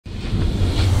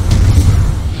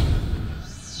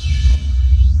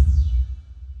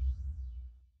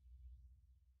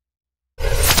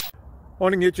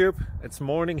Morning YouTube, it's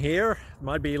morning here. It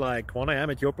might be like 1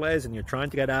 a.m. at your place and you're trying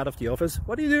to get out of the office.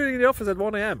 What are you doing in the office at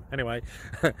 1 a.m? Anyway,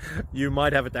 you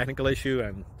might have a technical issue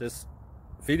and this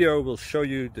video will show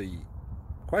you the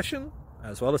question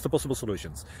as well as the possible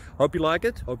solutions. Hope you like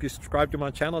it, hope you subscribe to my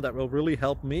channel. That will really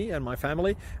help me and my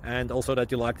family, and also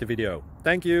that you like the video.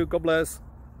 Thank you, God bless.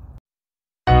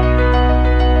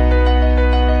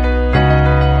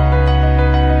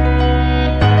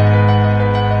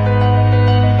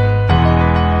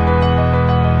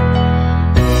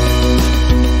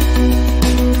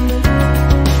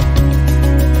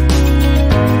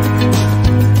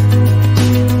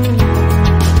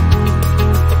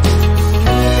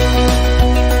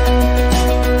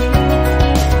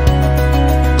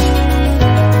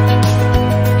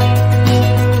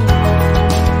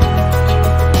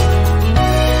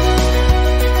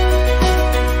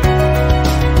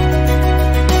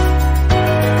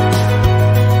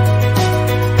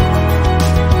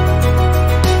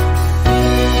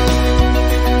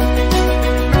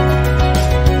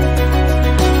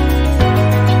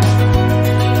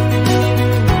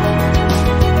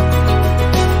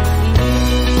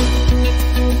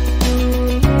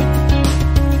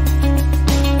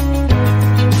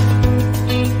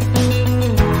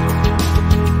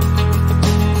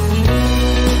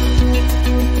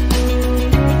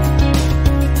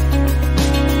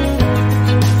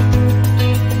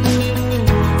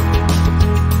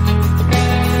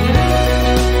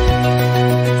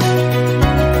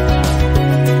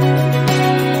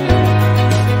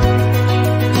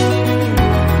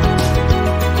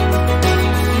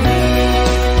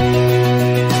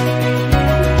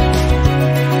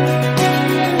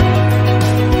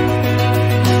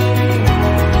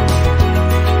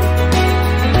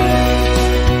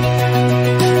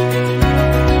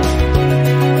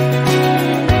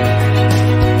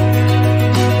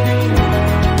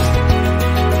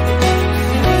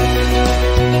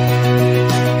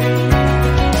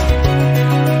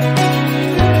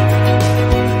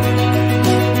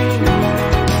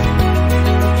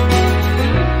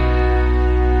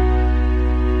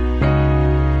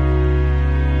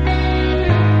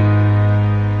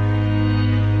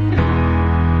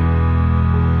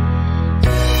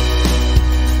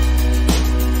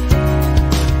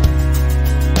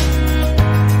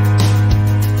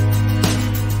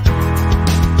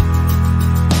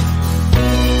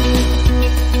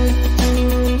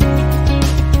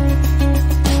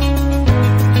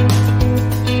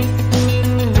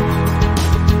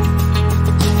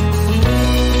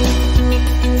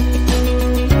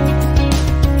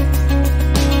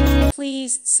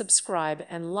 Please subscribe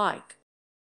and like.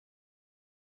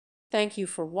 Thank you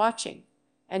for watching,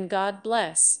 and God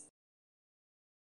bless.